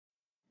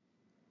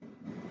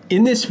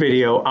In this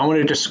video, I want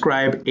to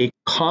describe a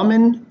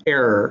common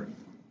error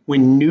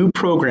when new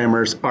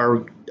programmers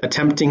are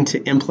attempting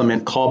to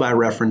implement call by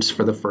reference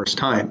for the first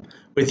time,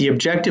 with the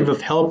objective of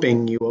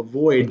helping you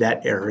avoid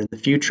that error in the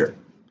future.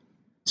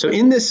 So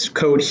in this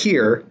code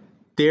here,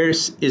 there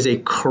is a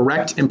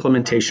correct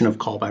implementation of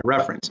call by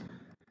reference.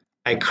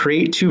 I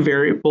create two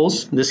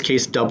variables, in this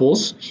case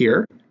doubles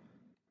here,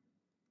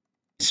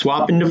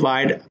 swap and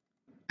divide.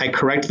 I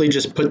correctly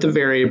just put the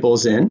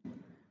variables in.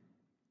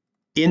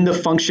 In the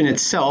function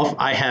itself,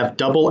 I have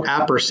double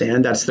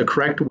ampersand. That's the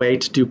correct way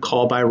to do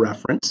call by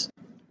reference.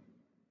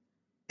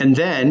 And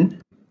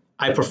then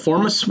I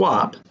perform a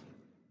swap,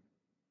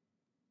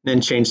 then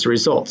change the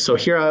result. So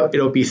here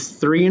it'll be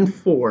 3 and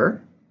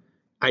 4.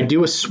 I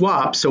do a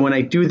swap, so when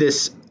I do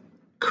this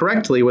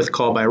correctly with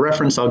call by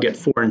reference, I'll get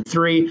 4 and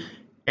 3,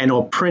 and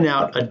it'll print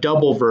out a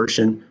double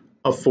version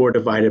of 4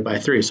 divided by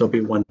 3, so it'll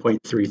be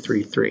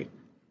 1.333.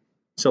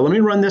 So let me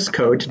run this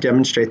code to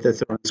demonstrate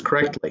that it runs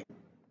correctly.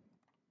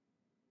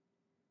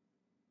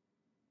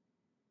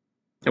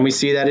 And we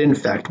see that it in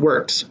fact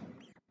works.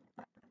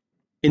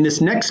 In this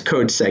next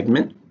code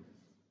segment,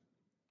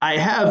 I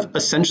have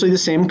essentially the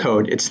same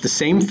code. It's the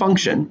same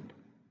function.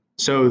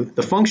 So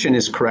the function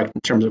is correct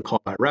in terms of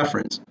call by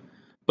reference.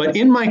 But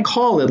in my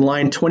call in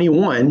line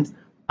 21,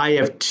 I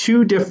have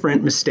two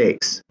different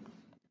mistakes.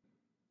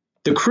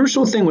 The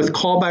crucial thing with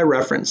call by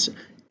reference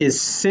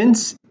is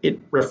since it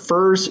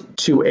refers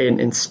to an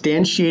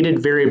instantiated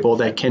variable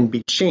that can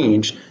be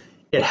changed,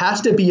 it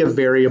has to be a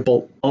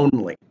variable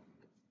only.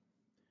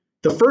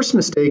 The first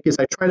mistake is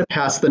I try to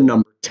pass the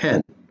number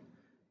 10.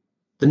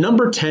 The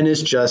number 10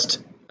 is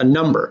just a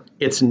number.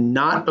 It's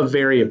not a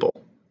variable.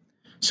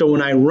 So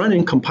when I run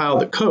and compile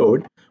the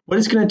code, what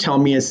it's going to tell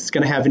me is it's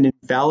going to have an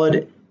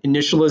invalid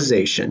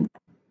initialization.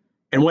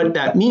 And what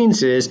that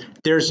means is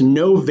there's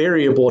no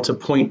variable to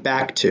point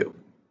back to.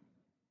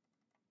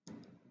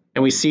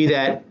 And we see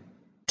that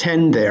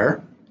 10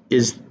 there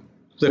is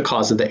the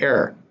cause of the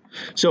error.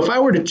 So if I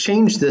were to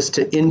change this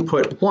to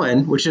input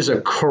 1, which is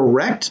a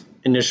correct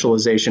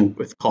initialization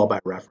with call by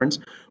reference,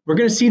 we're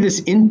going to see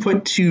this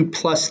input 2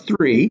 plus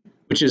 3,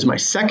 which is my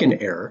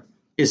second error,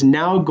 is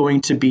now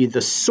going to be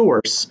the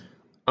source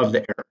of the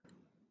error.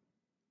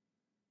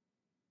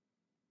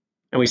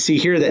 And we see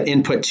here that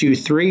input 2,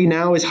 3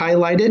 now is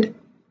highlighted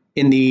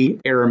in the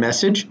error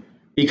message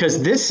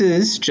because this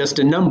is just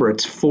a number.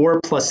 It's 4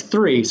 plus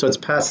 3, so it's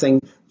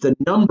passing the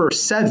number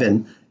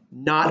 7,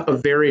 not a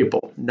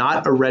variable,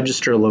 not a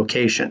register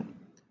location.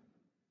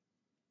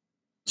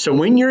 So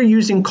when you're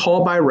using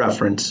call by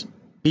reference,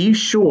 be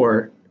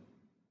sure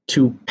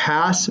to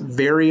pass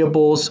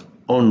variables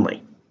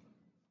only.